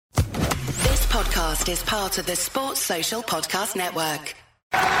podcast is part of the Sports Social Podcast Network.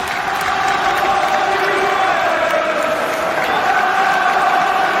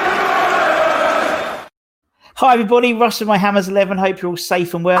 Hi everybody, Russ and my Hammers 11. Hope you're all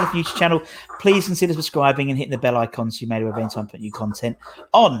safe and well. If you're new to the channel, please consider subscribing and hitting the bell icon so you may know every time I put new content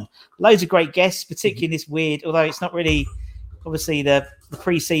on. Loads of great guests, particularly in this weird, although it's not really, obviously the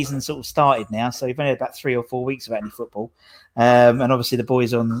pre-season sort of started now, so we've only had about 3 or 4 weeks without any football. And obviously the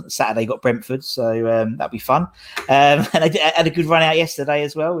boys on Saturday got Brentford, so that'll be fun. And I had a good run out yesterday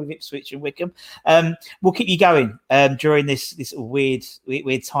as well with Ipswich and Wickham. We'll keep you going during this weird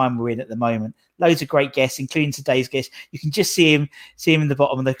time we're in at the moment. Loads of great guests, including today's guest. You can just see him in the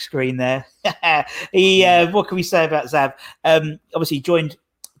bottom of the screen there. What can we say about Zav? Obviously joined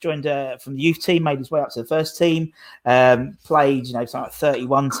from the youth team, made his way up to the first team, played, something like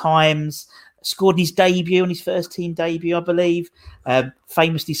 31 times, scored his debut on his first team debut, I believe.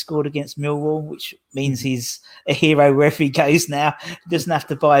 Famously scored against Millwall, which means he's a hero wherever he goes now. Doesn't have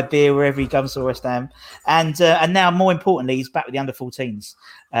to buy a beer wherever he comes to West Ham. And now, more importantly, he's back with the under-14s,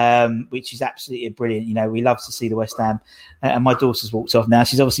 which is absolutely brilliant. We love to see the West Ham. And my daughter's walked off now.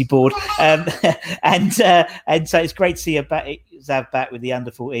 She's obviously bored. And so it's great to see Zav back with the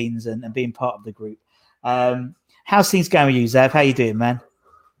under-14s and being part of the group. How's things going with you, Zav? How you doing, man?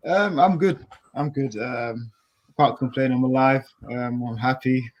 I'm good. Can't complain. I'm alive. I'm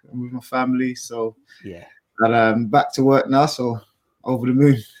happy. I'm with my family. So yeah. But I'm back to work now. So over the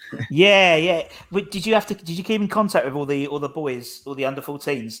moon. Yeah. Did you keep in contact with all the boys, all the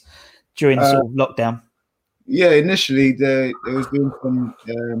under-14s during the sort of lockdown? Yeah, initially they was doing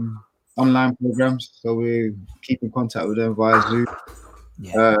some online programs, so we keep in contact with them via Zoom.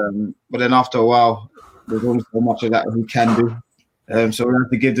 Yeah. But then after a while, there's only so much of that we can do. So we have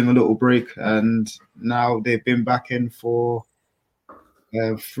to give them a little break, and now they've been back in for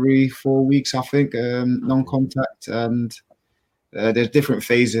 3-4 weeks, I think, non-contact, and there's different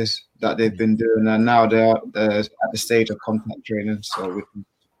phases that they've been doing, and now they're at the stage of contact training, so it's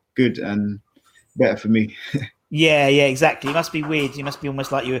good and better for me. Yeah, exactly. It must be weird. It must be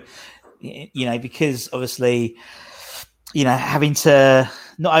almost like because obviously, having to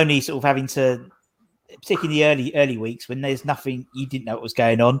not only sort of having to, particularly in the early weeks when there's nothing, you didn't know what was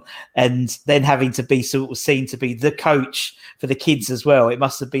going on, and then having to be sort of seen to be the coach for the kids as well. It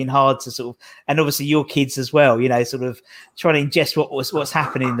must have been hard to sort of, and obviously your kids as well, sort of trying to ingest what's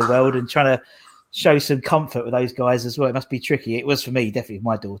happening in the world and trying to show some comfort with those guys as well. It must be tricky. It was for me, definitely with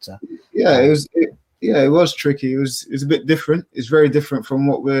my daughter. Yeah, it was tricky. It was a bit different. It's very different from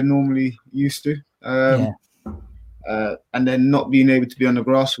what we're normally used to. And then not being able to be on the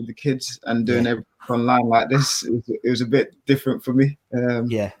grass with the kids and doing everything online like this, it was a bit different for me.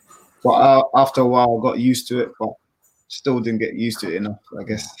 But after a while, I got used to it, but still didn't get used to it enough, I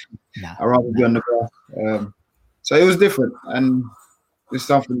guess. I'd rather be on the grass. So it was different, and it's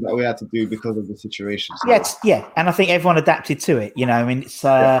something that we had to do because of the situation. So. And I think everyone adapted to it. It's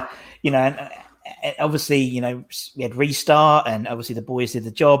and obviously, we had restart, and obviously the boys did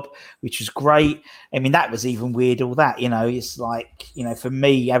the job, which was great. I mean, that was even weird, all that, it's like, for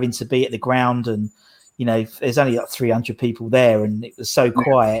me having to be at the ground and, there's only like 300 people there and it was so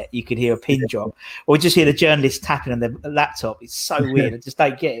quiet, you could hear a pin drop or just hear the journalist tapping on their laptop. It's so weird. I just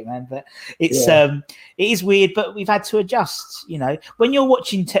don't get it, man. But it's, it is weird, but we've had to adjust, when you're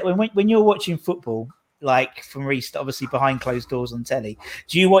watching, when you're watching football, like from restart, obviously behind closed doors on telly,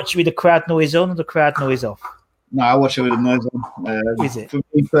 do you watch with the crowd noise on or the crowd noise off? No, I watch it with the noise on. Is it? For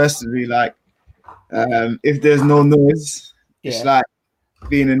me personally, like, if there's no noise, it's like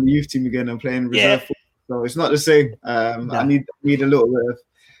being in the youth team again and playing reserve football. So it's not the same. No. I need a little bit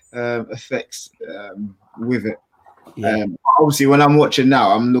of effects with it. Obviously, when I'm watching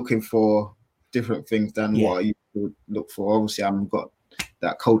now, I'm looking for different things than what I used to look for. Obviously, I've got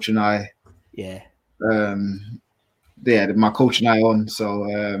that coaching eye. My coaching eye on. So,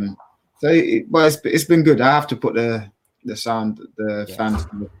 it's been good. I have to put the fans,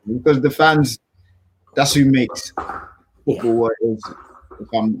 because the fans, that's who makes football what it is.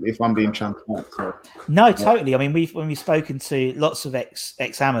 If I'm being transparent. So. No, totally. I mean, when we've spoken to lots of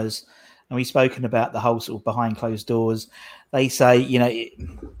ex-Hammers and we've spoken about the whole sort of behind closed doors, they say,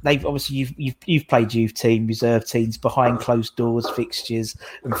 they've obviously you've played youth team, reserve teams, behind closed doors, fixtures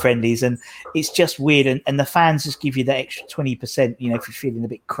and friendlies, and it's just weird. And the fans just give you that extra 20%, if you're feeling a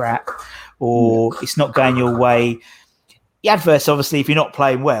bit crap or it's not going your way. The adverse, obviously, if you're not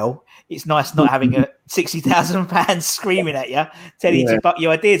playing well, it's nice not having a 60,000 fans screaming at you, telling you to buck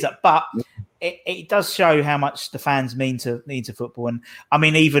your ideas up. But it does show how much the fans mean to football. And I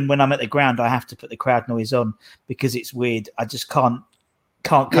mean, even when I'm at the ground, I have to put the crowd noise on because it's weird. I just can't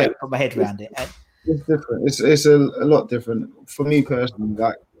can't cope put my head around it. It's different. It's a lot different for me personally.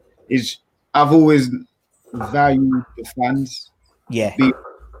 Like, I've always valued the fans. Yeah. Being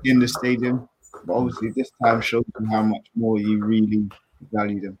in the stadium, but obviously this time shows you how much more you really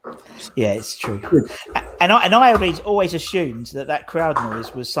value them. Yeah, it's true. And I always assumed that crowd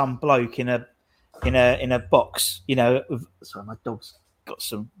noise was some bloke in a box. You know, sorry, my dog's got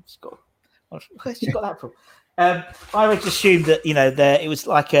some. Where's she got that from? I always assumed that it was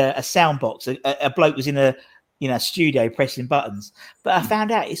like a sound box. A bloke was in a studio pressing buttons, but I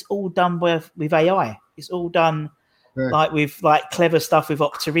found out it's all done with AI. It's all done like with like clever stuff with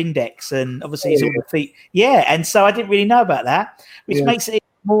Opta Index, and obviously it's all the feet. Yeah, and so I didn't really know about that, which makes it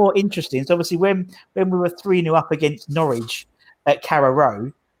more interesting. So obviously when we were 3-0 up against Norwich at Carrow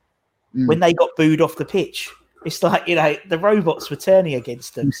Row, when they got booed off the pitch, it's like, the robots were turning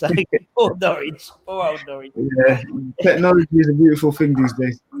against them. So poor old Norwich. Yeah, technology is a beautiful thing these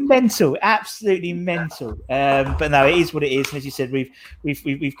days. Mental, absolutely mental. But no, it is what it is. And as you said,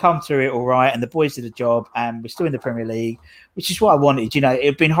 we've come through it all right, and the boys did a job, and we're still in the Premier League, which is what I wanted.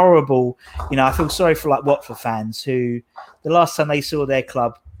 It'd been horrible. I feel sorry for like Watford fans who the last time they saw their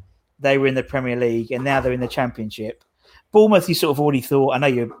club, they were in the Premier League, and now they're in the Championship. Bournemouth, you sort of already thought, I know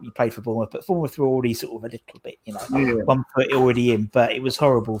you played for Bournemouth, but Bournemouth were already sort of a little bit, 1 foot already in, but it was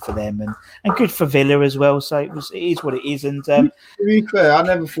horrible for them and good for Villa as well. So it is what it is. And to be fair, I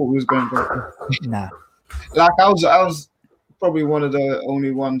never thought we was going to go. No. Like I was probably one of the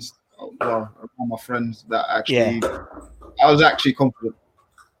only ones, among my friends that actually, I was actually confident.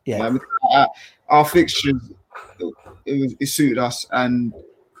 Yeah. Our fixtures, it suited us, and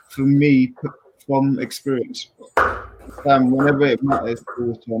for me, from experience, whenever it matters, they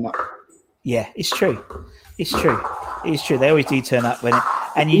always turn up. Yeah, it's true. It's true. They always do turn up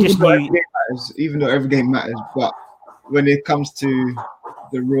and you even just knew. Even though every game matters, but when it comes to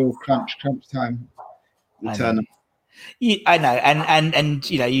the real crunch time, they turn up. I know, and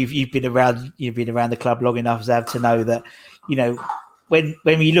you've been around the club long enough, Zav, to know that when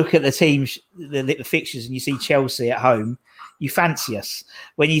you look at the teams, the fixtures, and you see Chelsea at home, you fancy us.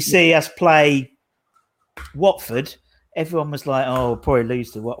 When you see us play Watford, everyone was like, "Oh, we'll probably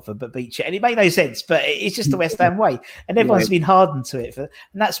lose to Watford, but beat Chelsea." And it made no sense, but it's just the West Ham way, and everyone's been hardened to it. And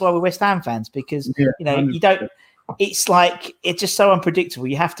that's why we're West Ham fans, because you don't. It's like it's just so unpredictable.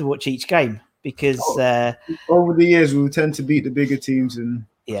 You have to watch each game because over the years we tend to beat the bigger teams and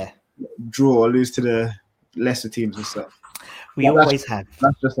draw or lose to the lesser teams and stuff. We always have.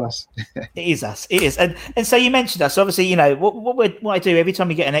 That's just us. It is us. It is. And so you mentioned us. Obviously, what I do every time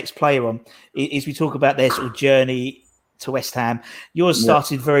we get an ex-player on is we talk about their sort of journey to West Ham. Yours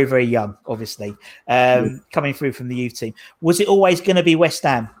started very, very young, obviously, coming through from the youth team. Was it always going to be West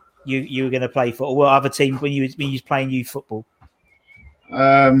Ham you were going to play for, or were other teams when you was playing youth football?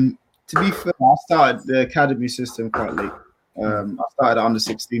 To be fair, I started the academy system quite late. I started at under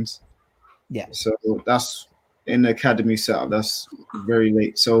 16s. Yeah. So that's in the academy setup. That's very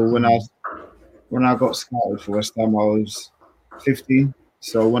late. So when I got scouted for West Ham, I was 15.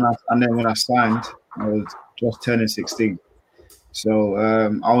 So when I signed, I was just turning 16. So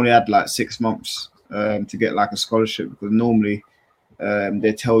I only had like 6 months to get like a scholarship, because normally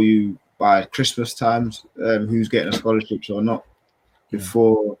they tell you by Christmas times who's getting a scholarship or not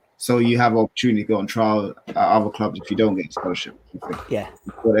before. So you have opportunity to go on trial at other clubs if you don't get a scholarship.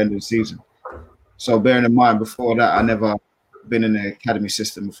 Before the end of the season. So bearing in mind, before that, I never been in the academy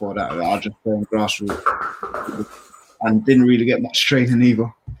system before that. I just played grassroots and didn't really get much training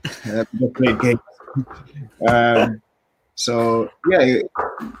either. Just played games.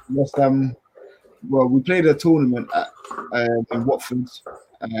 West Ham. Well, we played a tournament in Watford,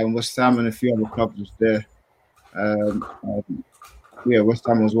 and West Ham and a few other clubs was there. West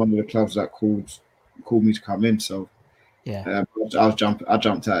Ham was one of the clubs that called me to come in. So I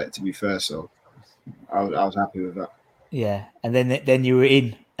jumped at it, to be fair. So I was happy with that. Yeah, and then you were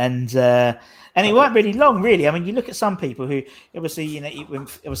in, and it weren't really long, really. I mean, you look at some people who obviously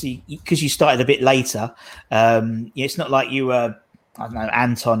because you started a bit later. It's not like you were, I don't know,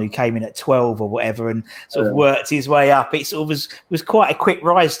 Anton, who came in at 12 or whatever and sort of worked his way up. It sort of was quite a quick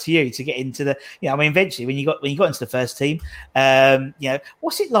rise to you to get into the. Eventually when you got into the first team,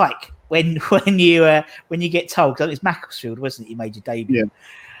 what's it like when you get told? Because it was Macclesfield, wasn't it? You made your debut. Yeah.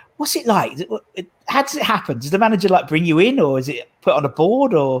 What's it like? How does it happen? Does the manager bring you in, or is it put on a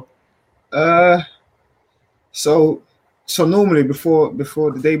board, or? So normally before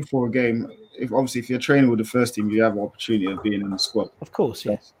the day before a game, if you're training with the first team, you have an opportunity of being in the squad. Of course,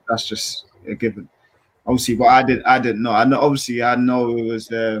 yes. That's just a given. Obviously, but I didn't know. I know it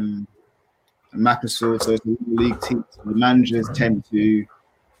was Macclesfield, so it's a league team. So the managers tend to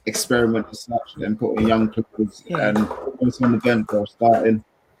experiment as such and putting young players and also on the bench or starting.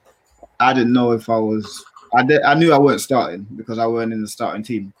 I didn't know if I was. I knew I weren't starting because I weren't in the starting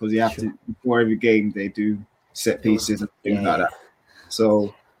team because you have to before every game they do set pieces and things like that.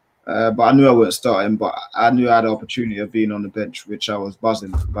 So, but I knew I weren't starting. But I knew I had the opportunity of being on the bench, which I was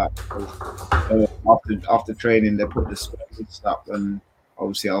buzzing about. After training, they put this list up, and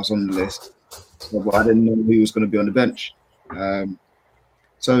obviously I was on the list. So, but I didn't know who was going to be on the bench.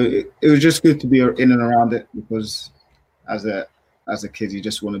 So it was just good to be in and around it because as a kid, you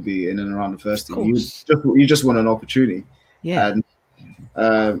just want to be in and around the first team. You just want an opportunity. Yeah.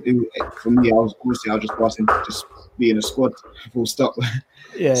 And for me, I was just buzzing to just be in a squad, full stop.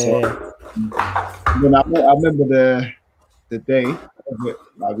 Yeah. So, Then I remember the day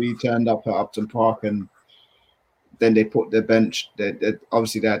like we turned up at Upton Park and then they put the bench. They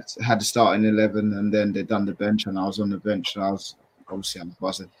obviously that had to start in 11, and then they done the bench, and I was on the bench. And I was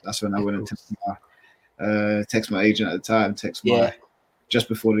buzzing. That's when I went and text my agent at the time. Just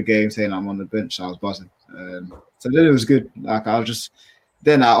before the game saying I'm on the bench. So I was buzzing. So then it was good. Like I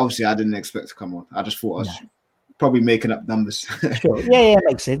didn't expect to come on. I just thought I was probably making up numbers. Sure. Yeah,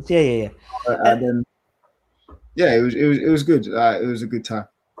 makes sense. Yeah. And then it was good. It was a good time.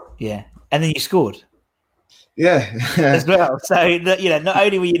 Yeah, and then you scored. Yeah, as well. So not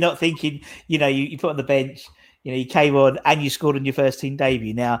only were you not thinking, you put on the bench, you came on and you scored on your first team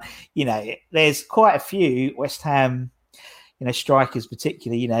debut. Now, there's quite a few West Ham, strikers,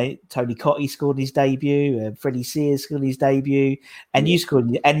 particularly. Tony Cottee scored his debut, Freddie Sears scored his debut, and you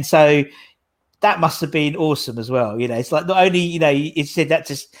scored. And so that must have been awesome as well. It's like not only you said that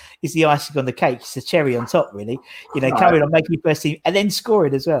just is the icing on the cake, it's the cherry on top, really. Coming on, making your first team, and then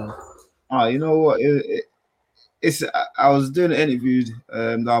scoring as well. Oh, you know what? I was doing an interview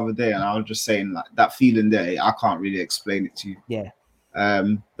the other day, and I was just saying like that feeling there. I can't really explain it to you. Yeah.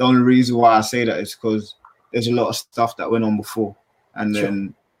 The only reason why I say that is because there's a lot of stuff that went on before, and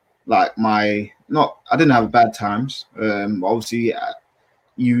then like I didn't have bad times. Obviously,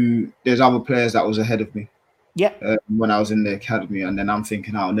 there's other players that was ahead of me. Yeah. When I was in the academy, and then I'm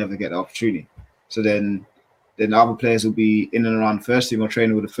thinking I'll never get the opportunity. So then other players will be in and around the first team or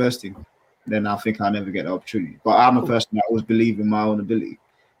training with the first team. Then I think I'll never get the opportunity. But I'm a person that always believe in my own ability.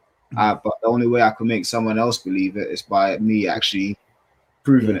 But the only way I can make someone else believe it is by me actually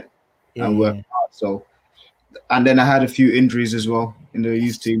proving it and working hard. So, and then I had a few injuries as well in the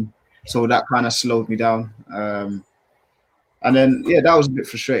youth team. So that kind of slowed me down. And then, that was a bit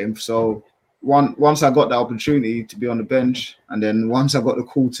frustrating. So once I got the opportunity to be on the bench, and then once I got the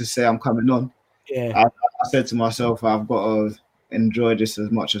call to say I'm coming on, I said to myself, I've got to enjoy this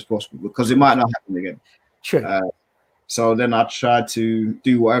as much as possible because it might not happen again. Sure. So then I tried to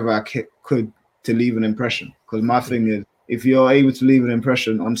do whatever I could to leave an impression. Because my thing is, if you're able to leave an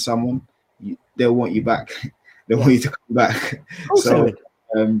impression on someone, they'll want you back. They want you to come back. So,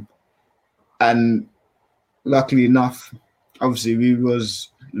 and luckily enough, obviously we was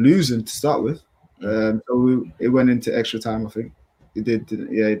losing to start with. So it went into extra time, I think. It did, didn't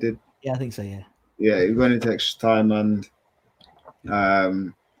it? Yeah, it did. Yeah, I think so, yeah. Yeah, it went into extra time, and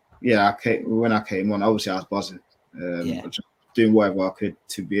when I came on, obviously I was buzzing, just doing whatever I could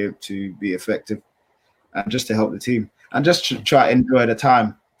to be able to be effective and just to help the team and just to try to enjoy the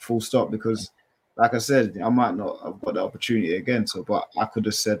time, full stop. Because, like I said, I might not have got the opportunity again. But I could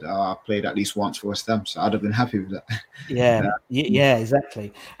have said I played at least once for West Ham, so I'd have been happy with that. Yeah,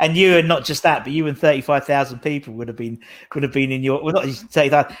 exactly. And you, and not just that, but you and 35,000 people would have been in your. Well, not just say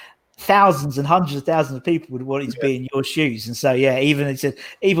that. Thousands and hundreds of thousands of people would want to be in your shoes, and so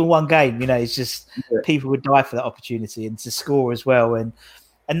even one game, it's just people would die for that opportunity and to score as well, and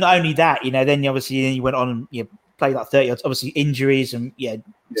not only that, then you went on and played like 30 odds, obviously injuries and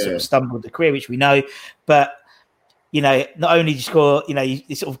sort of stumbled the career, which we know, but not only did you score,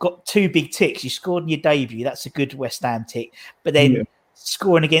 you sort of got two big ticks. You scored in your debut, that's a good West Ham tick, but then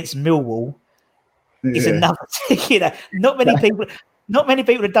scoring against Millwall is another tick. Not many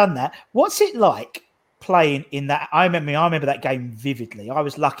people have done that. What's it like playing in that? I remember that game vividly. I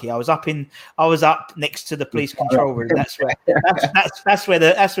was lucky. I was up next to the police control room. That's where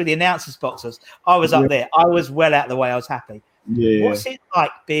the announcers box was. I was up there. I was well out of the way. I was happy. Yeah. What's it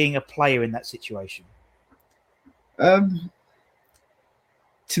like being a player in that situation? To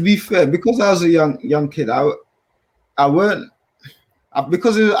be fair, because I was a young kid, I was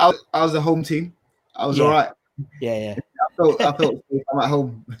a home team. I was all right. Yeah. I felt I'm at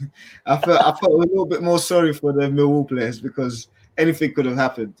home. I felt a little bit more sorry for the Millwall players because anything could have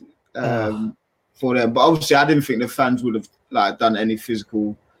happened for them. But obviously, I didn't think the fans would have done any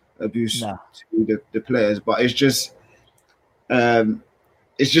physical abuse to the players. But it's just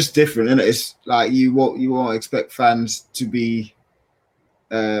it's just different, isn't it? It's like you won't expect fans to be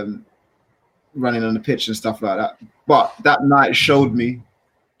running on the pitch and stuff like that. But that night showed me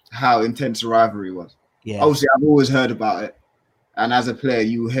how intense the rivalry was. Yeah. Obviously, I've always heard about it, and as a player,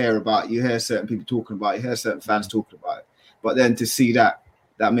 you hear certain people talking about it, you hear certain fans talking about it. But then to see that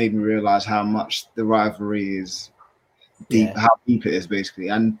made me realize how much the rivalry is deep, how deep it is basically,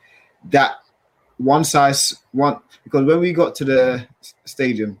 and that because when we got to the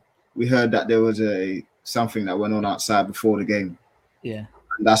stadium, we heard that there was something that went on outside before the game. Yeah.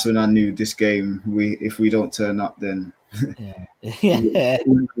 And that's when I knew this game, if we don't turn up, then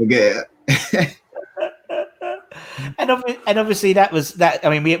we'll get it. And obviously that was that. I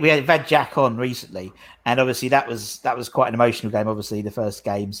mean, we've had Jack on recently, and obviously that was quite an emotional game. Obviously, the first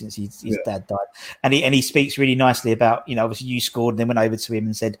game since his dad died, and he speaks really nicely about, you know, obviously you scored, and then went over to him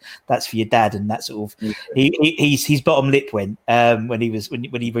and said that's for your dad, and that sort of his bottom lip went when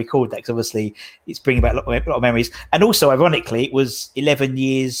he recorded that, because obviously it's bringing back a lot of memories. And also, ironically, it was 11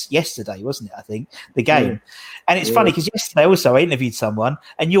 years yesterday, wasn't it? I think the game, and it's funny because yesterday also I interviewed someone,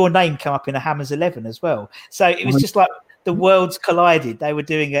 and your name came up in a Hammers 11 as well. So it was just like the worlds collided. They were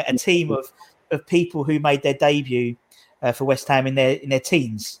doing a team of people who made their debut for West Ham in their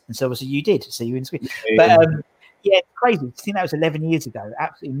teens, and so obviously you did. So you in screen, but it's crazy. I think that was 11 years ago.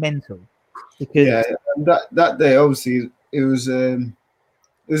 Absolutely mental. Because that day, obviously, it was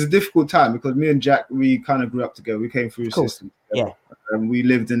a difficult time because me and Jack, we kind of grew up together. We came through the system together. We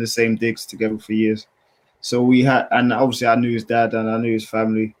lived in the same digs together for years. So and obviously I knew his dad and I knew his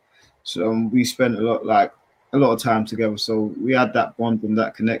family. So we spent a lot of time together. So we had that bond and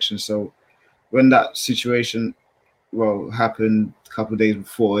that connection. So when that situation, happened a couple of days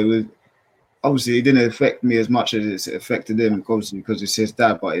before, it didn't affect me as much as it affected him, obviously, because it's his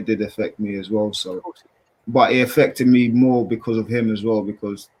dad, but it did affect me as well. So, but it affected me more because of him as well,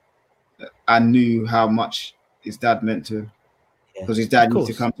 because I knew how much his dad meant to him. Because his dad used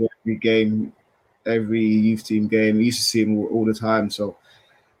to come to every game, every youth team game. He used to see him all the time. So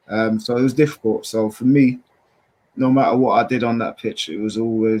it was difficult. So for me, no matter what I did on that pitch, it was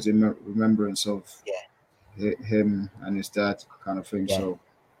always in remembrance of him and his dad, kind of thing. So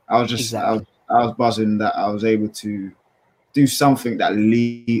I was just I was buzzing that I was able to do something that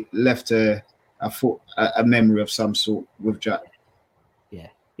left a memory of some sort with Jack. Yeah,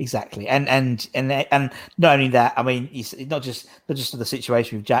 exactly. And not only that, I mean, it's not just the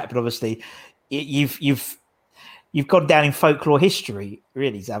situation with Jack, but obviously you've gone down in folklore history,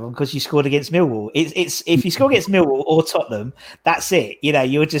 really, Zavon, because you scored against Millwall. It's if you score against Millwall or Tottenham, that's it. You know,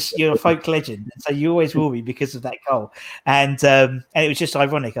 you're a folk legend, and so you always will be because of that goal. And it was just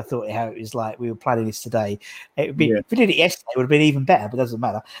ironic. I thought how it was like we were planning this today. It would be if we did it yesterday, it would have been even better, but it doesn't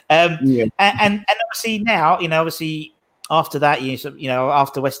matter. And obviously now, you know, obviously after that, you know,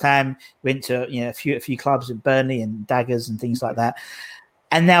 after West Ham, went to a few clubs in Burnley and Daggers and things like that,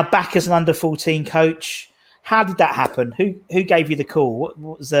 and now back as an under-14 coach. How did that happen? Who gave you the call?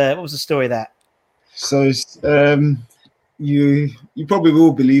 What was the story of that? So you probably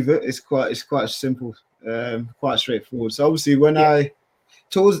will believe it. It's quite simple, quite straightforward. So obviously when I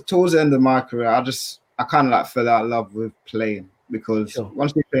towards the end of my career, I kind of like fell out of love with playing, because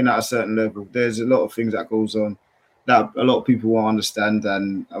once you're playing at a certain level, there's a lot of things that goes on that a lot of people won't understand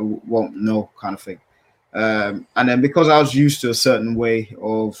and won't know, kind of thing. And then because I was used to a certain way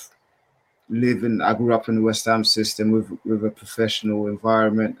of living, I grew up in the West Ham system with a professional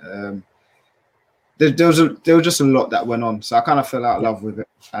environment. There was just a lot that went on, so I kind of fell out of love with it.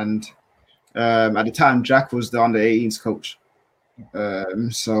 And at the time, Jack was the under-18s coach.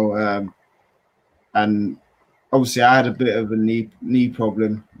 And obviously I had a bit of a knee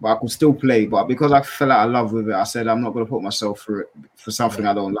problem, but I could still play. But because I fell out of love with it, I said I'm not going to put myself through it for something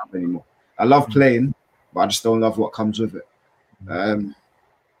I don't love anymore. I love playing, but I just don't love what comes with it.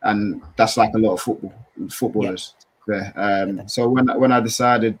 And that's like a lot of footballers there. So when I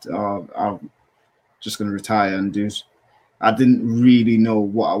decided I'm just going to retire and do, I didn't really know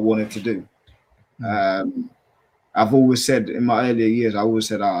what I wanted to do. I've always said in my earlier years, I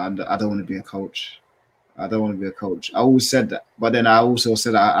don't want to be a coach. I don't want to be a coach. I always said that, but then I also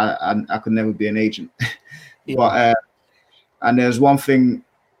said I could never be an agent. But and there's one thing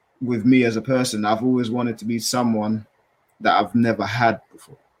with me as a person, I've always wanted to be someone that I've never had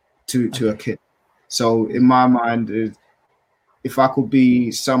before to a kid. So in my mind, if I could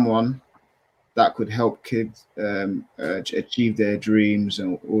be someone that could help kids achieve their dreams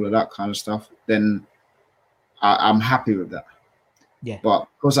and all of that kind of stuff, then I'm happy with that. Yeah. But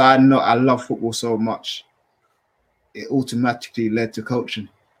because I love football so much, it automatically led to coaching.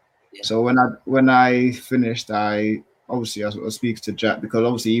 Yeah. So when I finished, I obviously I was speaking to Jack because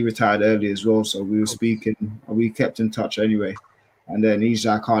obviously he retired early as well. So we were speaking, and we kept in touch anyway. And then he's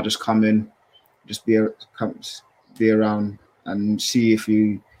like, "I'll just come in, just be around and see if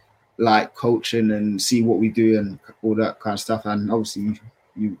you like coaching and see what we do and all that kind of stuff." And obviously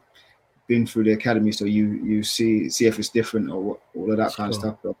you've been through the academy, so you see if it's different or what, all of that kind of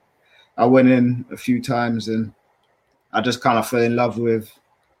stuff. But I went in a few times and I just kind of fell in love with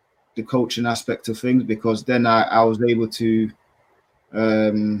the coaching aspect of things, because then I was able to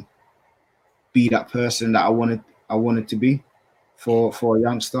be that person that I wanted to be for a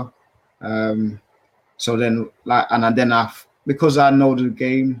youngster. So then, because I know the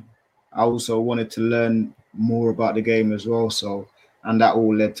game, I also wanted to learn more about the game as well. So, and that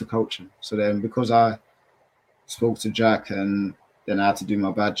all led to coaching. So then, because I spoke to Jack, and then I had to do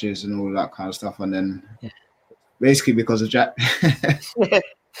my badges and all that kind of stuff, and then basically because of Jack.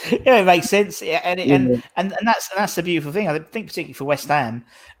 Yeah, it makes sense. Yeah, and that's the beautiful thing. I think particularly for West Ham,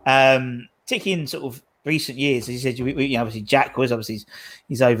 particularly in sort of recent years, as you said, obviously Jack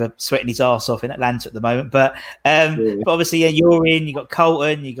he's over sweating his arse off in Atlanta at the moment, but obviously you're in. You got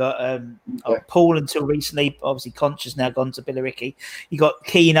Colton, you got Paul until recently. Obviously, Concha's now gone to Billericay. You got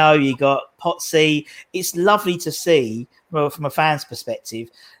Keno, you got Potsy. It's lovely to see, well, from a fan's perspective,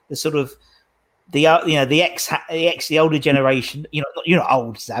 the sort of the older generation. You're not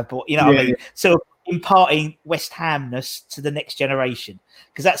old, Zav, but what I mean. So imparting West Hamness to the next generation,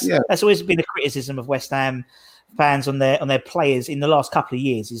 because that's always been a criticism of West Ham fans on their players in the last couple of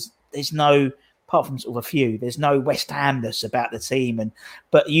years. Is there's no, apart from sort of a few, there's no West Hamness about the team.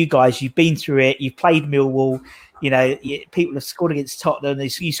 But you guys, you've been through it. You've played Millwall. People have scored against Tottenham.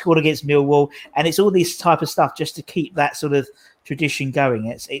 You scored against Millwall, and it's all this type of stuff just to keep that sort of tradition going.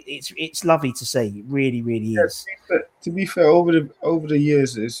 It's lovely to see. It really, really is. To be fair, over the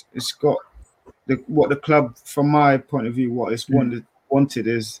years, it's got what the club, from my point of view, what it's wanted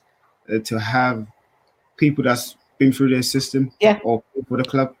is to have people that's been through their system, or for the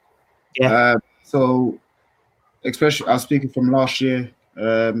club. So, especially, I was speaking from last year.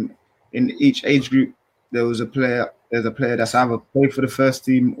 In each age group, there's a player that's either played for the first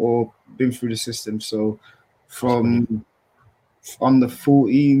team or been through the system. So, from on the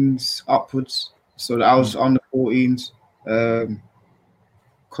 14s upwards. So I was on the 14s.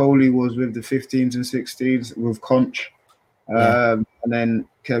 Coley was with the 15s and 16s with Conch. And then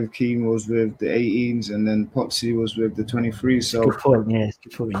Kev Keane was with the 18s, and then Potsy was with the 23s. So good point. Yeah, it's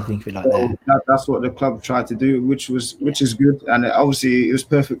good point when you think of it like that. That's what the club tried to do, which is good, and obviously it was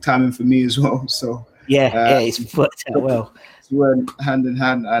perfect timing for me as well. So it's worked out well. We went hand in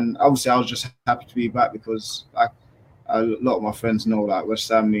hand, and obviously I was just happy to be back, because a lot of my friends know West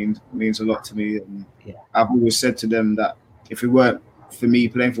Ham means a lot to me, and I've always said to them that if it weren't for me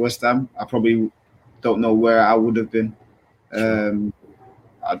playing for West Ham, I probably don't know where I would have been.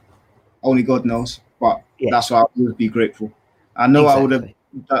 Only God knows, but that's why I would be grateful. I know I would have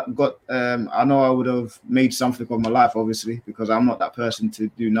got. I know I would have made something of my life, obviously, because I'm not that person to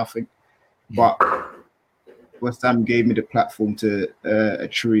do nothing. But West Ham gave me the platform to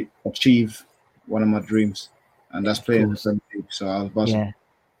achieve one of my dreams, and that's playing in the Premier League. So I was buzzing. Yeah.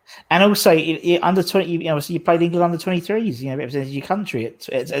 And also, under 20, obviously you played England under 23s. Represented your country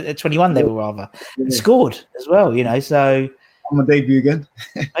at 21 level rather, and scored as well. So on my debut again.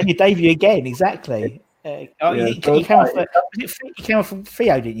 On your debut again, exactly. You came off from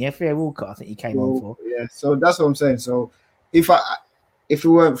Theo, didn't you? Theo Walcott, I think you came on for. Yeah, so that's what I'm saying. So if it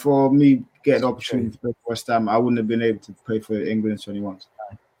weren't for me getting the opportunity to play for West Ham, I wouldn't have been able to play for England 21s.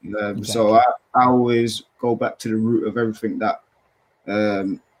 Exactly. So I always go back to the root of everything that.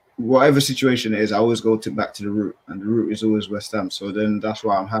 Whatever situation it is, I always go back to the root, and the root is always West Ham. So then that's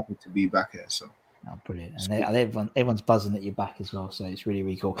why I'm happy to be back here. So brilliant, and everyone's buzzing that you're back as well. So it's really,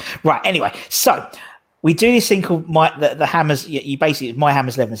 really cool. Right, anyway, so we do this thing called the Hammers. You basically, my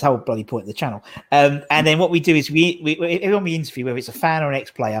Hammers 11 is the whole bloody point of the channel. And then what we do is we everyone we interview, whether it's a fan or an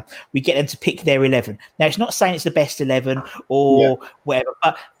ex-player, we get them to pick their 11. Now, it's not saying it's the best 11 or whatever,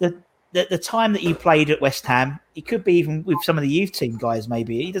 but the time that you played at West Ham, it could be even with some of the youth team guys,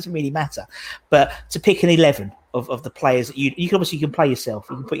 maybe. It doesn't really matter. But to pick an 11 of the players that you can play yourself.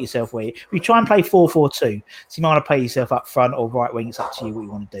 You can put yourself where you try and play 4-4-2. So you might want to play yourself up front or right wing. It's up to you what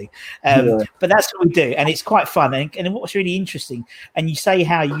you want to do. But that's what we do. And it's quite fun. And what's really interesting, and you say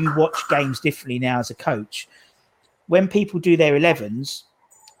how you watch games differently now as a coach. When people do their 11s,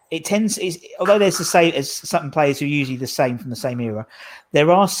 although there's the same as certain players who are usually the same from the same era, there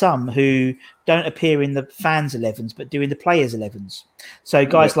are some who don't appear in the fans' 11s but do in the players' 11s. So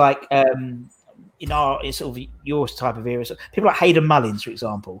guys like in our sort of your type of era, so people like Hayden Mullins, for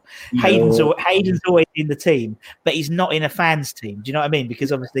example. Yeah. Hayden's always in the team, but he's not in a fans team. Do you know what I mean?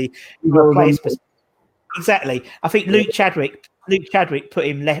 Because obviously, exactly. I think Luke Chadwick put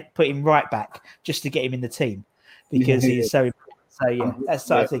him right back just to get him in the team because he's so important. So yeah, that's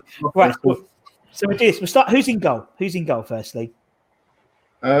the type of thing. Right. So with this, we'll start. Who's in goal? Firstly,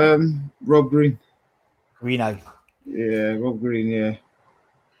 Rob Green. Reno. Yeah, Rob Green. Yeah.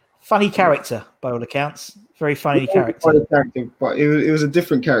 Funny character, by all accounts. Very funny character. Funny character, but it was a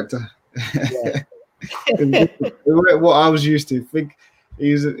different character. Yeah. It wasn't what I was used to. I think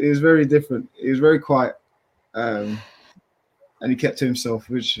he was very different. He was very quiet, and he kept to himself,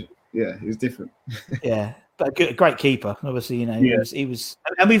 which he was different. Yeah. But a great keeper, obviously. He was,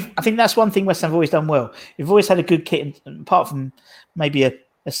 and I think that's one thing West Ham have always done well. We've always had a good kit, apart from maybe a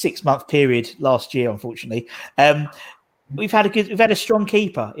 6-month period last year, unfortunately. We've had a strong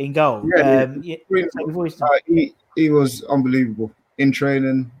keeper in goal. We've always done. He was unbelievable in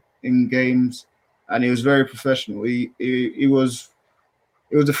training, in games, and he was very professional. He was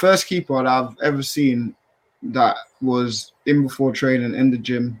the first keeper that I've ever seen that was in before training, in the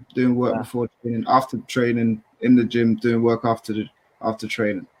gym, doing work before training, after training, in the gym, doing work after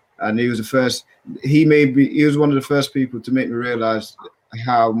training. And he was the first. He was one of the first people to make me realise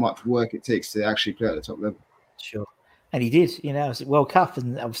how much work it takes to actually play at the top level. Sure. And he did, it was at World Cup,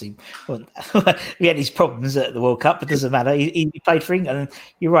 and obviously we had these problems at the World Cup, but it doesn't matter. He played for England, and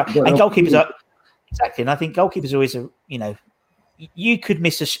you're right. And goalkeepers are exactly, and I think goalkeepers always you could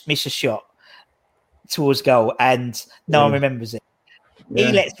miss a shot towards goal, and no one remembers it. Yeah.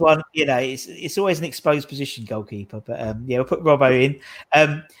 He lets one, it's always an exposed position, goalkeeper. But we'll put Robbo in.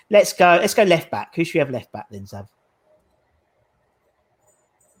 Let's go left back. Who should we have left back then, Zav?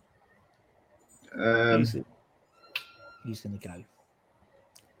 Who's going to go?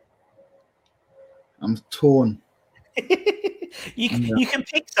 I'm torn. You can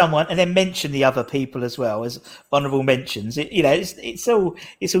pick someone and then mention the other people as well as honourable mentions. It's all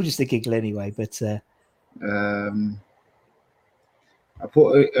just a giggle anyway. But I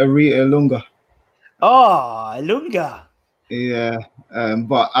put Arita Lunga. Oh, Lunga. Yeah,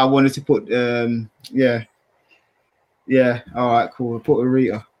 but I wanted to put All right, cool. I put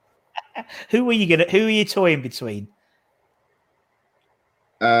Arita. Who are you toying between?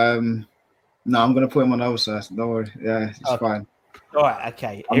 No, I'm gonna put him on the other side. Don't worry. Yeah, it's fine. All right,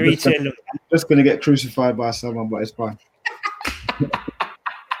 okay. I'm just gonna get crucified by someone, but it's fine.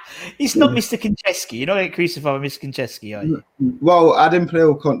 It's not Mr. Konchesky. You're not going to get crucified by Mr. Konchesky, are you? Well, I didn't play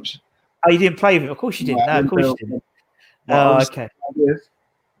with Conch. Oh, you didn't play with him? Of course you didn't. No, of course you didn't. Oh, okay.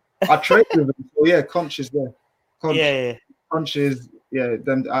 I traded with him. So yeah, Conch is there. Conch is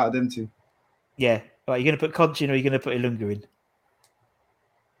them out of them two. Yeah. Right, you're going to put Conch in, or you're going to put Ilunga in?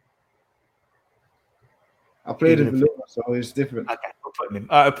 I played with Ilunga, so it's different. Okay, we'll put him in.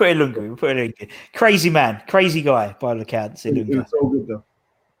 I'll put Ilunga in. We'll put Ilunga in. Crazy man, crazy guy by all accounts. Ilunga. He was so good though.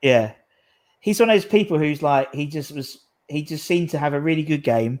 Yeah, he's one of those people who's like he just seemed to have a really good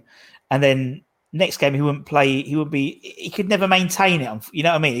game, and then next game he wouldn't play. He could never maintain it. You know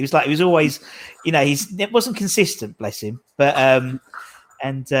what I mean? He was always, it wasn't consistent. Bless him. But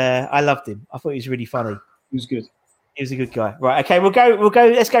I loved him. I thought he was really funny. He was good. He was a good guy. Right. Okay. We'll go.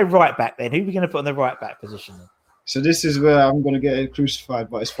 Let's go right back then. Who are we going to put on the right back position then? So this is where I'm going to get crucified,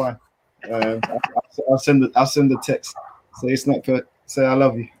 but it's fine. I'll send the text. So it's not for say I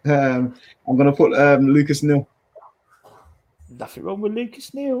love you. I'm going to put Lucas Neal. Nothing wrong with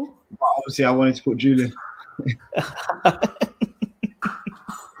Lucas Neal. But obviously, I wanted to put Julian.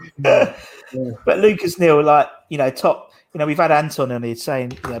 But Lucas Neal, top. We've had Anton on here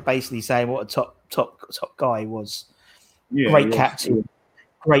saying, basically saying what a top guy he was. Yeah, great captain,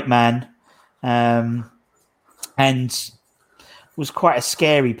 great man, and was quite a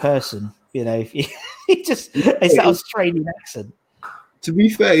scary person. He just it's that Australian accent. To be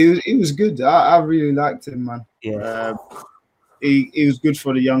fair, he was good. I really liked him, man. Yeah, he was good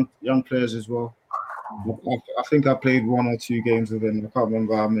for the young players as well. I think I played 1 or 2 games with him. I can't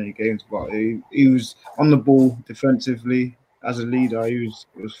remember how many games, but he was on the ball defensively as a leader. He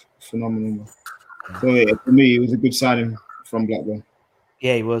was phenomenal. So yeah, for me, it was a good signing from Blackburn.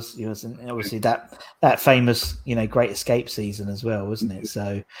 Yeah, he was, and obviously that famous Great Escape season as well, wasn't it?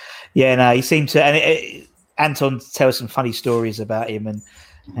 So yeah, no, he seemed to, and Anton tells some funny stories about him and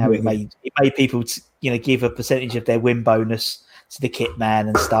how it made people give a percentage of their win bonus to the kit man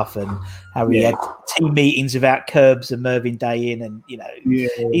and stuff, and how he had team meetings without Curbs and Mervyn Day in, and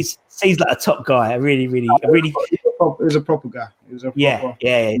he seems like a top guy. He was a proper guy. He was a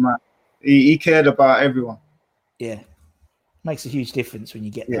proper man. He cared about everyone. Yeah, makes a huge difference when you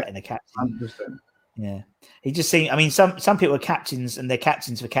get that in a captain. 100%. Yeah. He just seemed, I mean, some people are captains and they're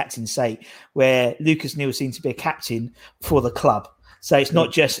captains for captain's sake, where Lucas Neal seems to be a captain for the club. So it's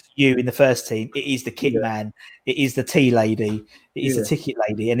not just you in the first team. It is the kit man. It is the tea lady. It is the ticket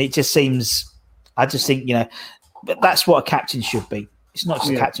lady. And it just seems, I just think, but that's what a captain should be. It's not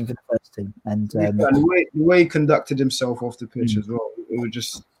just a captain for the first team. And the way he conducted himself off the pitch as well, it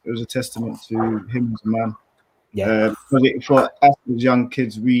was a testament to him as a man. Yeah. For us as young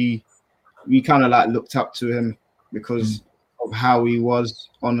kids, we kind of like looked up to him because of how he was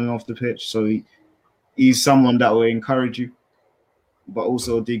on and off the pitch. So he's someone that will encourage you, but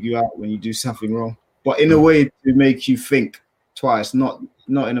also dig you out when you do something wrong. But in a way to make you think twice, not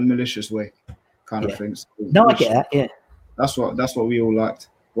in a malicious way, kind of things. No, I get that. Yeah, that's what we all liked.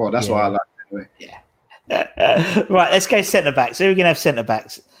 Well, that's what I liked anyway. Yeah. Right, let's go centre backs. So we're gonna have centre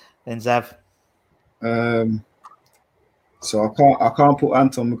backs then, Zav. So I can't put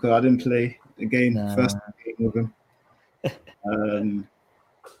Anton because I didn't play the game first game with him.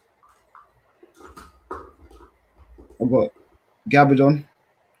 I've got Gabadon.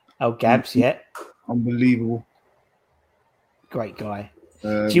 Oh, Gabs, Unbelievable. Great guy.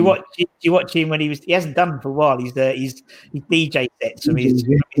 Do you watch him when he hasn't done them for a while? He's DJ sets from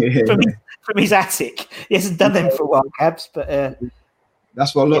his attic. He hasn't done them for a while, Gabs, but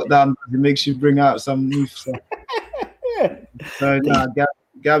that's what lockdown does. It makes you bring out some new stuff. So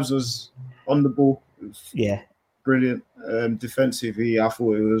Gabs was on the ball. Brilliant. Defensively, I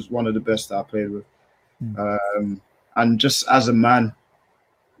thought it was one of the best I played with. And just as a man,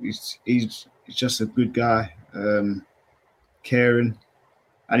 he's just a good guy, caring,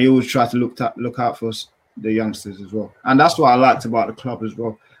 and he always tried to look out for us, the youngsters as well. And that's what I liked about the club as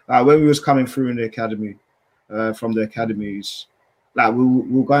well. When we was coming through in the academy, from the academies, like we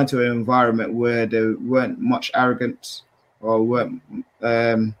were going to an environment where there weren't much arrogance, or weren't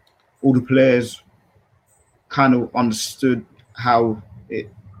all the players kind of understood how it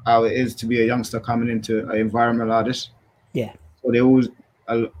is to be a youngster coming into an environment like this. Yeah. So they always,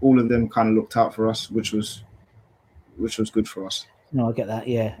 all of them kind of looked out for us, which was good for us. No, I get that.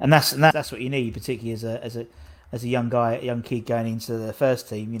 Yeah, and that's what you need, particularly as a young guy, a young kid going into the first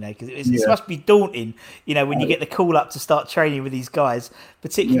team. Because it must be daunting. When you get the call up to start training with these guys,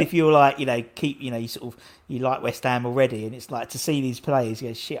 particularly if you're like, you like West Ham already, and it's like to see these players. You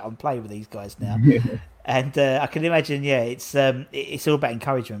go, shit, I'm playing with these guys now. And I can imagine, it's all about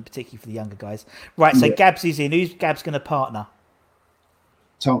encouragement, particularly for the younger guys. Right, so Gabs is in. Who's Gabs going to partner?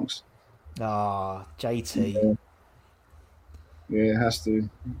 Tonks. Ah, JT. Yeah, it has to.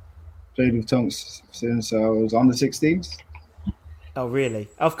 Played with Tonks since I was under 16s. Oh, really?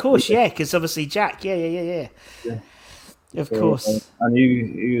 Of course, because obviously Jack. Yeah. Of course. And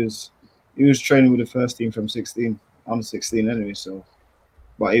he was training with the first team from 16, under 16 anyway. So,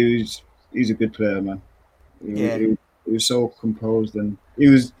 but he's a good player, man. He was so composed, and he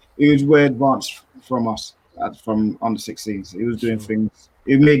was way advanced from us from under 16s. He was doing things.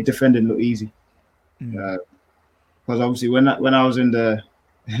 It made defending look easy. Because obviously when I was in the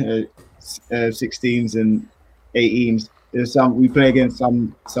 16s and 18s, we play against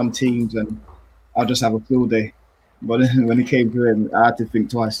some teams and I'll just have a field day. But then when it came to him, I had to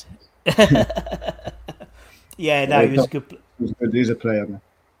think twice. He was good. He's a player, man.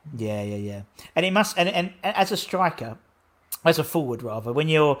 Yeah. And it must, and as a striker, as a forward rather, when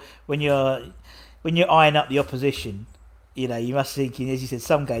you're eyeing up the opposition, you must think, as you said,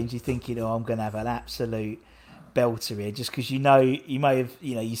 some games you're thinking, I'm going to have an absolute belter here, just because you may have,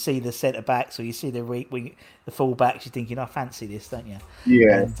 you see the centre backs or you see the wing, the full backs, you're thinking, I fancy this, don't you?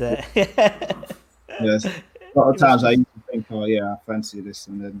 Yeah. And, yes. A lot of times I used to think, I fancy this,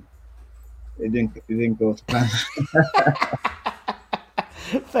 and then it didn't go to plan.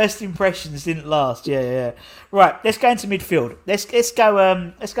 First impressions didn't last. Yeah. Right, let's go into midfield. Let's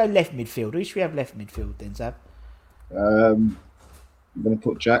go left midfield. Who should we have left midfield then, Zab? I'm gonna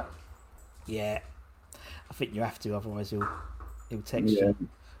put Jack. Yeah, I think you have to, otherwise he'll text you.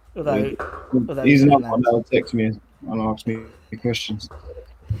 Although he's not one that will text me and ask me questions.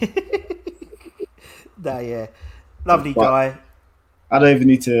 Lovely guy. I don't even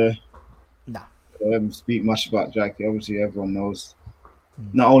need to speak much about Jack. Obviously, everyone knows.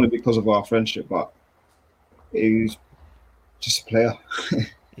 Not only because of our friendship, but he's just a player.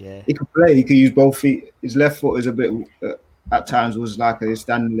 Yeah, he could play. He could use both feet. His left foot is a bit, at times, was like a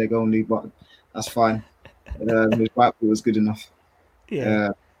standing leg only, but that's fine. His right foot was good enough. Yeah,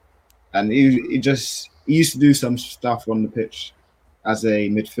 and he used to do some stuff on the pitch as a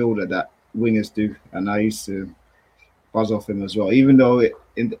midfielder that wingers do, and I used to buzz off him as well. Even though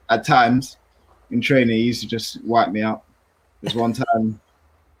at times in training he used to just wipe me out. There's one time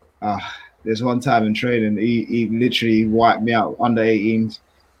there's one time in training, he literally wiped me out under 18s,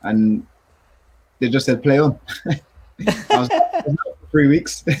 and they just said play on. I was out for 3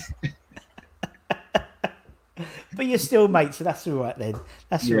 weeks. But you're still mates, so that's all right then.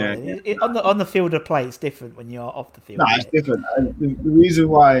 That's all right. Yeah. On the field of play, it's different when you're off the field. No, it's different. The reason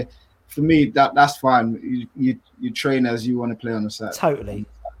why, for me, that's fine. You train as you want to play on the side. Totally.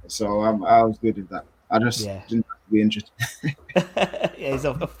 So I was good at that. I just didn't have to be injured. He's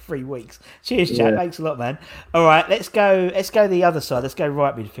off for 3 weeks. Cheers, Jack. Thanks a lot, man. All right, let's go the other side. Let's go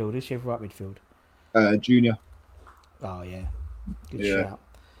right midfield. Who's your right midfield? Junior. Oh yeah, good shout.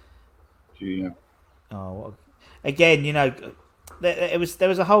 Junior. Oh, again, there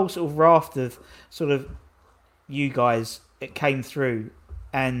was a whole sort of raft of sort of you guys that came through,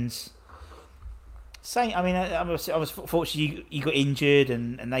 and saying, I mean, I was fortunate you got injured,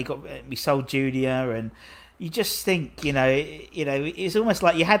 and we sold Junior, and you just think, it's almost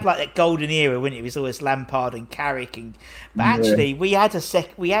like you had like that golden era when it was always Lampard and Carrick, but actually we had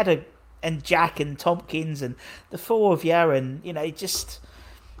and Jack and Tompkins and the four of you, and it just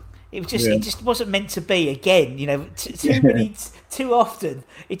wasn't meant to be again. Too often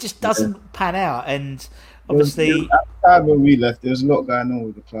it just doesn't pan out, and obviously at the time when we left, there was a lot going on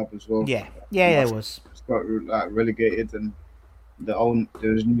with the club as well. Yeah, there was. It got like relegated, and there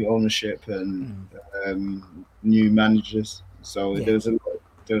was new ownership and new managers, so there was a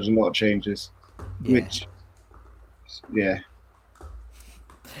lot of changes, which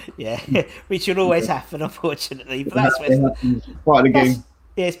which will always happen, unfortunately. But that's part of the game.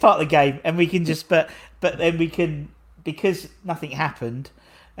 Yeah, it's part of the game, and we can just, but then we can, because nothing happened.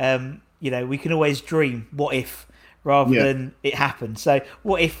 We can always dream what if, rather than it happened. So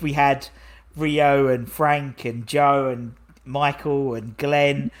what if we had Rio and Frank and Joe and Michael and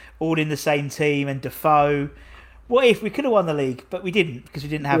Glenn all in the same team, and Defoe? What if we could have won the league, but we didn't, because we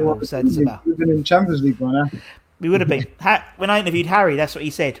didn't have them. So it's about. We've been in Champions League by now. We would have been. When I interviewed Harry, that's what he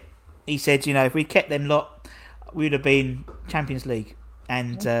said. He said, if we kept them lot, we would have been Champions League.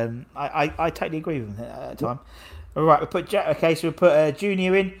 And I totally agree with him at that time. All right, so we'll put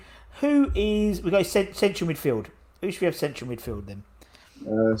Junior in. We got central midfield. Who should we have central midfield then?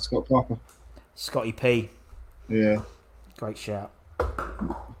 Scott Parker. Scotty P. Yeah. Great shout.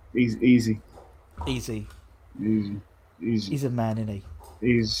 Easy. He's a man, isn't he?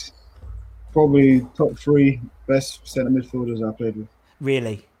 He's probably top 3 best centre midfielders I played with.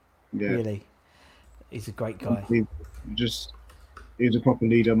 Really? Yeah. Really? He's a great guy. He's a proper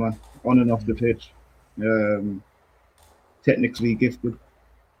leader, man. On and off the pitch. Technically gifted.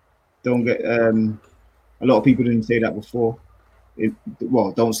 Don't get a lot of people didn't say that before.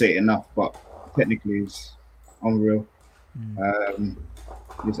 Don't say it enough, but technically he's unreal.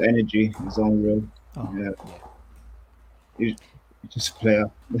 His energy is unreal. He's just a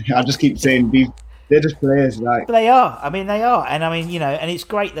player. I just keep saying they're just players. Like they are. I mean, they are, and I mean, and it's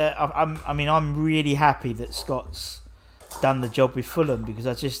great that I'm really happy that Scott's done the job with Fulham, because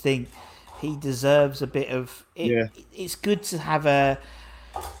I just think he deserves a bit of it. It's good to have I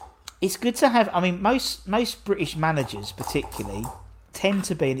mean, most British managers particularly tend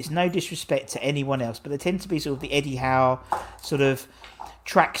to be, and it's no disrespect to anyone else, but they tend to be sort of the Eddie Howe sort of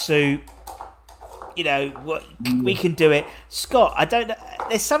tracksuit. We can do it. Scott, I don't know.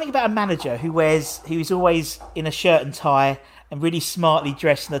 There's something about a manager who's always in a shirt and tie and really smartly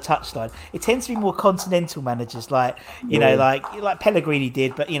dressed in the touchline. It tends to be more continental managers, like like Pellegrini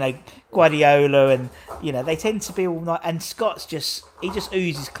did, but Guardiola, and they tend to be all night. And Scott's just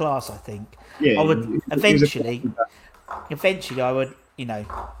oozes class, I think. Yeah, I would eventually I would,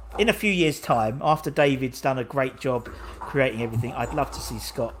 in a few years' time, after David's done a great job creating everything, I'd love to see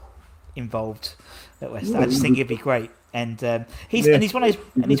Scott involved at West Ham. I just think it'd be great. And he's one of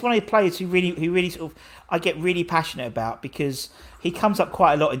those players who really sort of I get really passionate about, because he comes up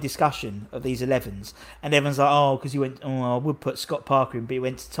quite a lot in discussion of these 11s, and everyone's like, because he went, I would put Scott Parker in, but he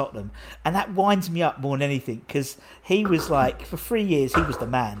went to Tottenham, and that winds me up more than anything, because he was like, for 3 years he was the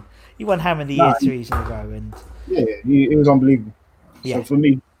man. He won how many years, 3 years in a row, and it was unbelievable. So for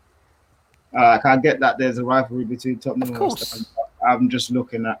me, I get that there's a rivalry between Tottenham and West Ham. I'm just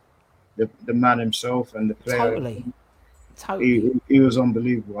looking at the man himself and the player. Totally. He was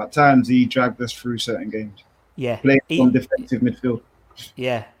unbelievable. At times, he dragged us through certain games. Yeah. Playing on defensive midfield.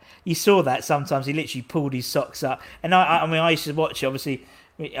 Yeah. You saw that sometimes. He literally pulled his socks up. And I used to watch it. Obviously,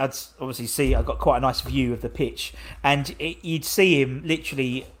 I got quite a nice view of the pitch. And you'd see him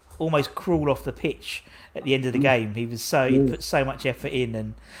literally almost crawl off the pitch at the end of the game. He put so much effort in,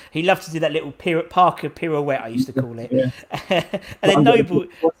 and he loved to do that little Parker pirouette, I used to call it. Yeah. And then Noble,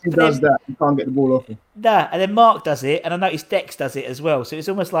 once he does that, you can't get the ball off him. Nah, and then Mark does it, and I noticed Dex does it as well. So it's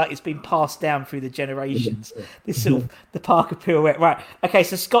almost like it's been passed down through the generations. This sort of the Parker pirouette, right? Okay,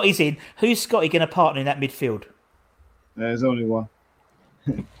 so Scotty's in. Who's Scotty going to partner in that midfield? There's only one.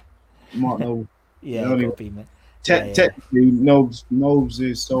 Mark Noble. Yeah, only be, man. Technically, Nobes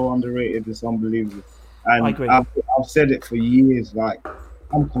is so underrated. It's unbelievable. And I agree. I've said it for years. Like,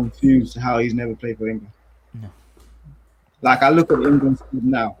 I'm confused how he's never played for England. No. Like, I look at the England squad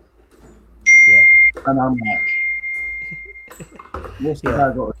now. Yeah. And I'm like, what's the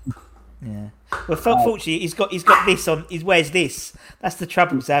guy got? Yeah. Well, fortunately, he's got this on. He wears this. That's the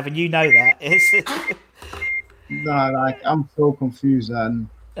trouble, Zav, and you know that. No, like, I'm so confused, and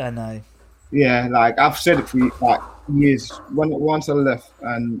I know. Yeah, like I've said it for like years. Once I left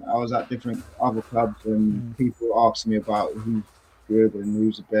and I was at different other clubs, and people asked me about who's good and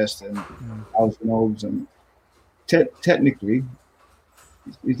who's the best, and I was Knowles, and technically,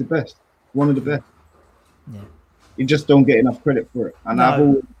 he's the best, one of the best. Yeah, you just don't get enough credit for it. And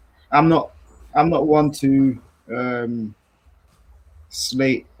no. I'm not one to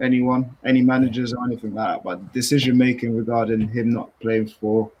slate anyone, any managers or anything like that. But decision making regarding him not playing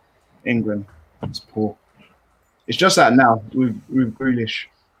for England is poor. It's just that now with Grealish.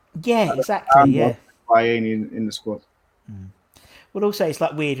 Yeah, exactly. Yeah, in the squad. Well, also it's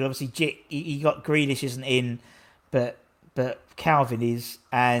like weird. Obviously, you got Grealish isn't in, but Calvin is,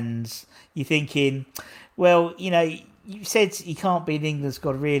 and you're thinking, well, you know, you said you can't be in England's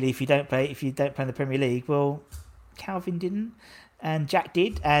squad really if you don't play in the Premier League. Well, Calvin didn't, and Jack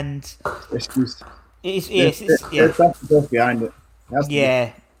did, and excuse. There's behind it.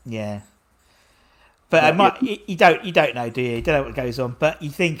 Yeah. But you don't know, do you? You don't know what goes on. But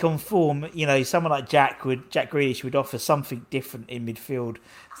you think on form, you know, someone like Jack Grealish would offer something different in midfield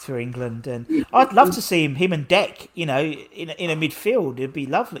for England, and I'd love to see him and Deck, you know, in a midfield. It'd be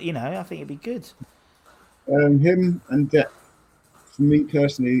lovely, you know. I think it'd be good. Him and Deck, for me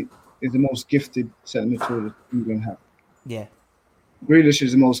personally, is the most gifted centre midfielder England have. Yeah. Grealish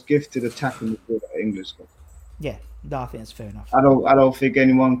is the most gifted attacking midfielder England's got. Yeah, no, I think that's fair enough. I don't think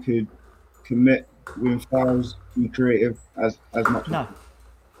anyone could commit, win fouls, be creative as much. No.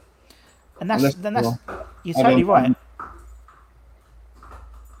 And that's you're totally right.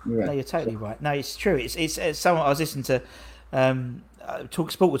 No, you're totally right. No, it's true. It's someone I was listening to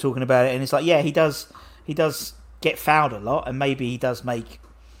Talk Sport were talking about it, and it's like, yeah, he does get fouled a lot, and maybe he does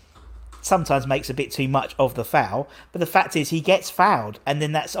sometimes makes a bit too much of the foul, but the fact is he gets fouled, and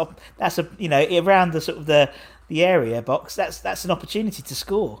then that's a you know, around the sort of the area box, that's an opportunity to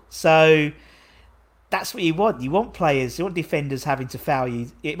score. So that's what you want. You want defenders having to foul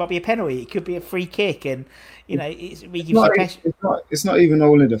you. It might be a penalty, it could be a free kick, and you know, it's not even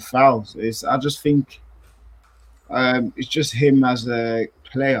only the fouls. I just think it's just him as a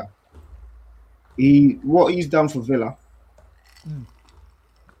player. What he's done for Villa.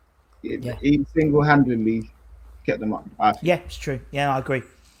 He single-handedly kept them up. Yeah, it's true. Yeah, I agree.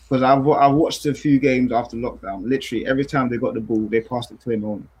 Because I've watched a few games after lockdown. Literally every time they got the ball, they passed it to him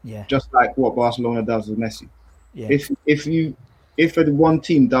only. Yeah. Just like what Barcelona does with Messi. Yeah. If one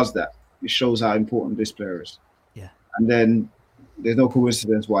team does that, it shows how important this player is. Yeah. And then there's no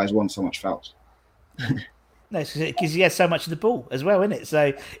coincidence why he's won so much fouls. No, because he has so much of the ball as well, isn't it?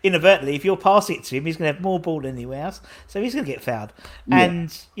 So inadvertently, if you're passing it to him, he's going to have more ball than anywhere else. So he's going to get fouled. Yeah.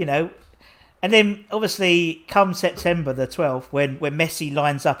 And, you know, and then obviously come September the 12th, when Messi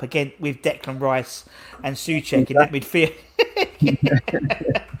lines up again with Declan Rice and Souček in that midfield.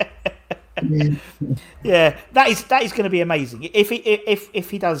 Yeah, that is going to be amazing. If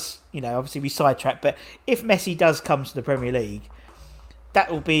he does, you know, obviously we sidetrack, but if Messi does come to the Premier League, that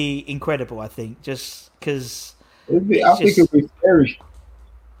will be incredible, I think, just because... I think it would be scary.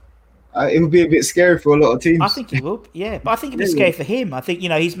 It would be a bit scary for a lot of teams. I think he will, yeah. But I think it'd be scary for him. I think, you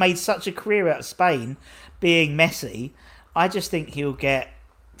know, he's made such a career out of Spain being Messi. I just think he'll get...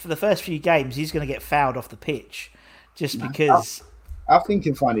 For the first few games, he's going to get fouled off the pitch just because... I think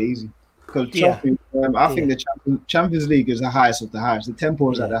he'll find it easy. Because I think the Champions League is the highest of the highest. The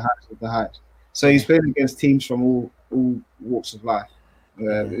tempo is at the highest of the highest. So he's playing against teams from all walks of life.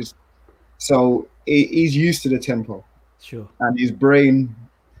 So he's used to the tempo. Sure. And his brain,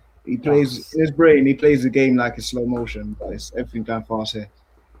 he plays the game like it's slow motion, but it's everything going fast here.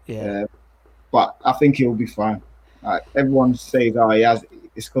 Yeah. But I think he'll be fine. Like everyone says,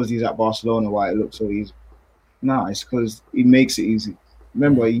 it's because he's at Barcelona why it looks so easy. No, it's because he makes it easy.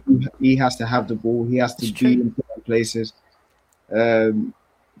 Remember, he has to have the ball. He has to be in places.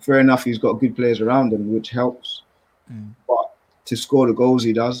 fair enough, he's got good players around him, which helps. But to score the goals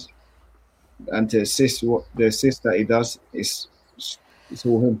he does and to assist the assist that he does, it's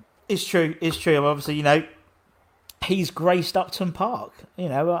all him. It's true. Obviously, he's graced Upton Park.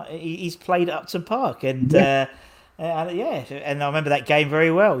 He's played at Upton Park, and and I remember that game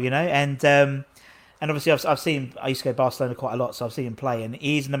very well. And obviously I've seen. I used to go to Barcelona quite a lot, so I've seen him play, and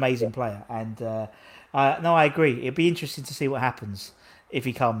he's an amazing player. And no, I agree. It'd be interesting to see what happens if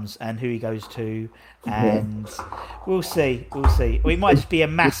he comes and who he goes to, and we'll see. It might just be a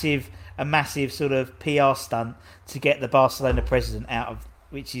massive sort of PR stunt to get the Barcelona president out of,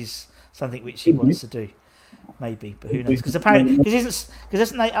 which is something which he wants to do. Maybe, but who knows? Because apparently, haven't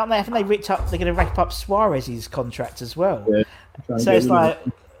they they're going to wrap up Suarez's contract as well. Yeah, so it's like,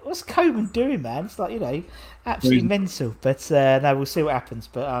 what's Koeman doing, man? It's like, absolutely mental. But no, we'll see what happens.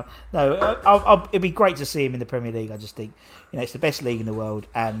 But no, it'd be great to see him in the Premier League. I just think, it's the best league in the world,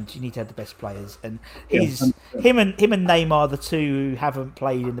 and you need to have the best players. And him and Neymar, the two who haven't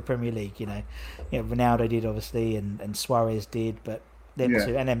played in the Premier League. Ronaldo did obviously, and Suarez did, but. Them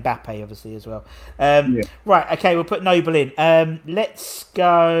two, and then Mbappe obviously as well. Right, okay, we'll put Noble in. Let's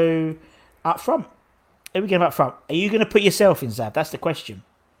go up front. Who are we going up front? Are you going to put yourself in, Zav? That's the question.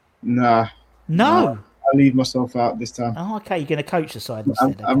 Nah. No. I'll leave myself out this time. Oh, okay. You're going to coach the side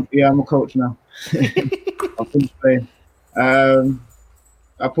instead. I'm a coach now. I'll finish playing.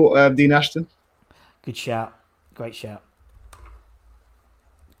 I put Dean Ashton. Good shout. Great shout.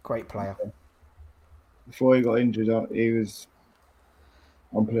 Great player. Before he got injured, he was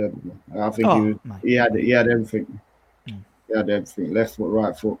unplayable. I think he had everything. He had everything. Left foot,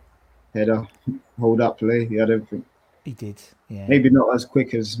 right foot, header, hold up play. He had everything. He did. Yeah. Maybe not as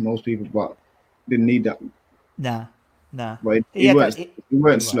quick as most people, but didn't need that. Nah. But he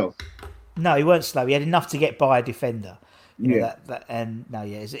weren't slow. No, he weren't slow. He had enough to get by a defender.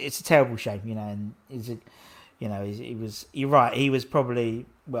 It's a terrible shame, and you're right. He was probably,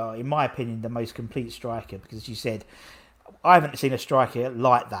 well, in my opinion, the most complete striker, because as you said, I haven't seen a striker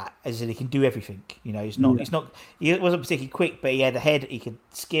like that, as in he can do everything. He wasn't particularly quick, but he had a head, he could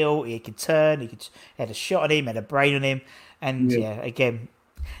skill, he could turn, he had a shot on him, had a brain on him, and again,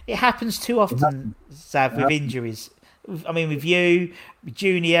 it happens too often, Zav, with injuries. I mean, with you, with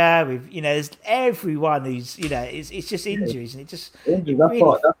Junior, with there's everyone who's it's just injuries, and it just injuries. That's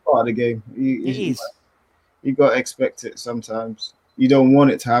part of the game. You got to expect it sometimes. You don't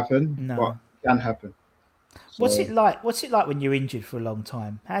want it to happen, but it can happen. So, What's it like when you're injured for a long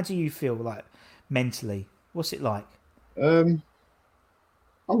time? How do you feel like mentally? What's it like?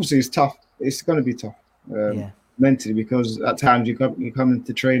 Obviously, it's tough. It's going to be tough mentally, because at times you come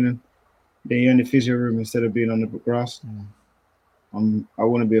into training, then you're in the physio room instead of being on the grass. I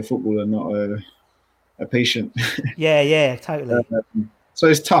want to be a footballer, not a patient. Yeah, totally. So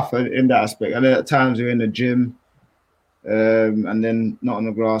it's tough in that aspect. And at times you're in the gym, and then not on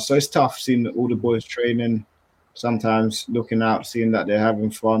the grass. So it's tough seeing all the boys training. Sometimes looking out, seeing that they're having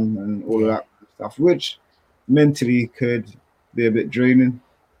fun and all of that stuff, which mentally could be a bit draining.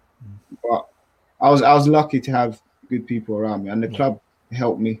 But I was lucky to have good people around me, and the club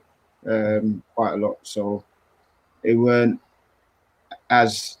helped me quite a lot. So it weren't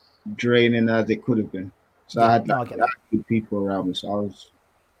as draining as it could have been. So I had good people around me. So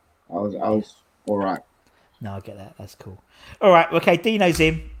I was all right. No, I get that. That's cool. All right. Okay, Dino's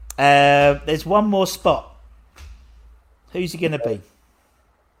in. There's one more spot. Who's he going to be?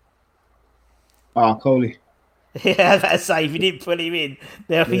 Coley. Yeah, that's say if you didn't put him in,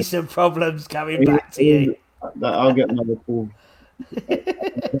 there'll be some problems coming back to you. I'll get another call.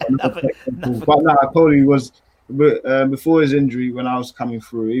 But no, Coley was before his injury. When I was coming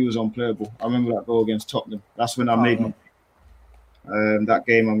through, he was unplayable. I remember that goal against Tottenham. That's when I made my that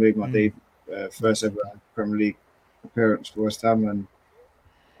game. I made my debut, first ever Premier League appearance for West Ham, and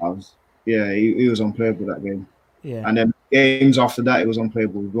I was he was unplayable that game. Yeah, and then games after that, it was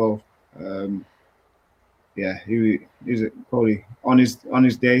unplayable as well. He's Coley on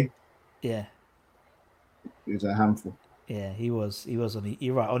his day. Yeah, he was a handful. Yeah, he was on.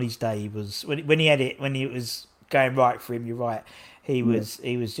 You're right. On his day, he was when he had it, when it was going right for him. You're right. He was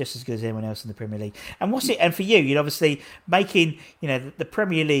just as good as anyone else in the Premier League. And what's it? And for you, obviously making the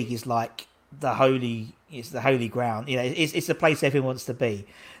Premier League is like the holy ground. It's the place everyone wants to be.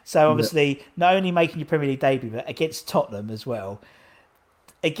 So obviously, not only making your Premier League debut, but against Tottenham as well.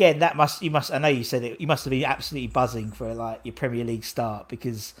 Again, I know you said it. You must have been absolutely buzzing for like your Premier League start,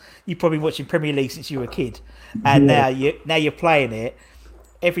 because you've probably been watching Premier League since you were a kid, and now you're playing it.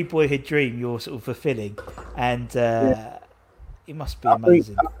 Every boyhood dream you're sort of fulfilling, and it must be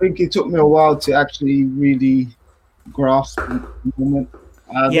amazing. I think it took me a while to actually really grasp the moment.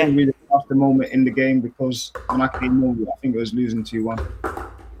 I didn't really have the moment in the game because when I came on, I think it was losing 2-1.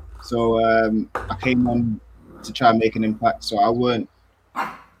 So I came on to try and make an impact. So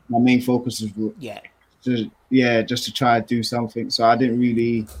my main focus was just to try to do something. So I didn't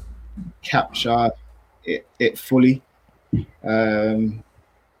really capture it fully.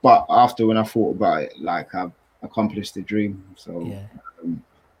 But after when I thought about it, like I've accomplished the dream. So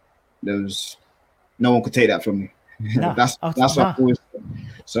there was no one could take that from me. No. That's what I always.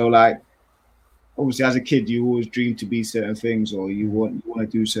 So like, obviously as a kid, you always dream to be certain things, or you want to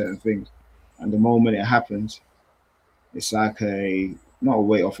do certain things, and the moment it happens, it's like not a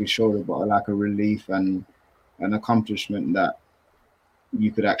weight off your shoulder, but like a relief and an accomplishment that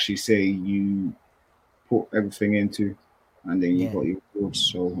you could actually say you put everything into, and then you got your rewards.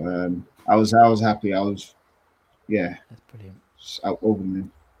 So I was happy. That's brilliant. Over the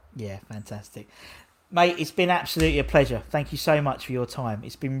moon. Yeah, fantastic. Mate, it's been absolutely a pleasure. Thank you so much for your time.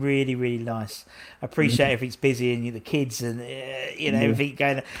 It's been really, really nice. I appreciate everything's busy and the kids and everything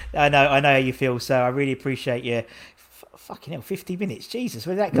going. I know how you feel, so I really appreciate you. Fucking hell, 50 minutes. Jesus,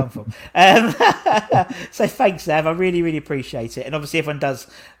 where did that come from? So thanks, Zav. I really, really appreciate it. And obviously everyone does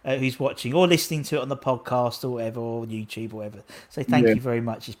who's watching or listening to it on the podcast or whatever, or YouTube or whatever. So thank you very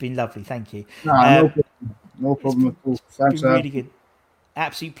much. It's been lovely. Thank you. No problem at all. Thanks, really good.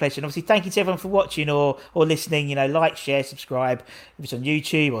 Absolute pleasure. And obviously, thank you to everyone for watching or listening. Like, share, subscribe. If it's on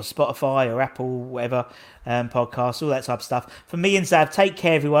YouTube or Spotify or Apple, whatever, podcasts, all that type of stuff. For me and Zav, take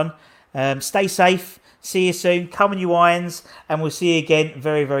care, everyone. Stay safe. See you soon. Come on, you irons. And we'll see you again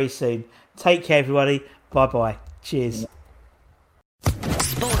very, very soon. Take care, everybody. Bye-bye. Cheers.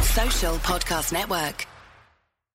 Sports Social Podcast Network.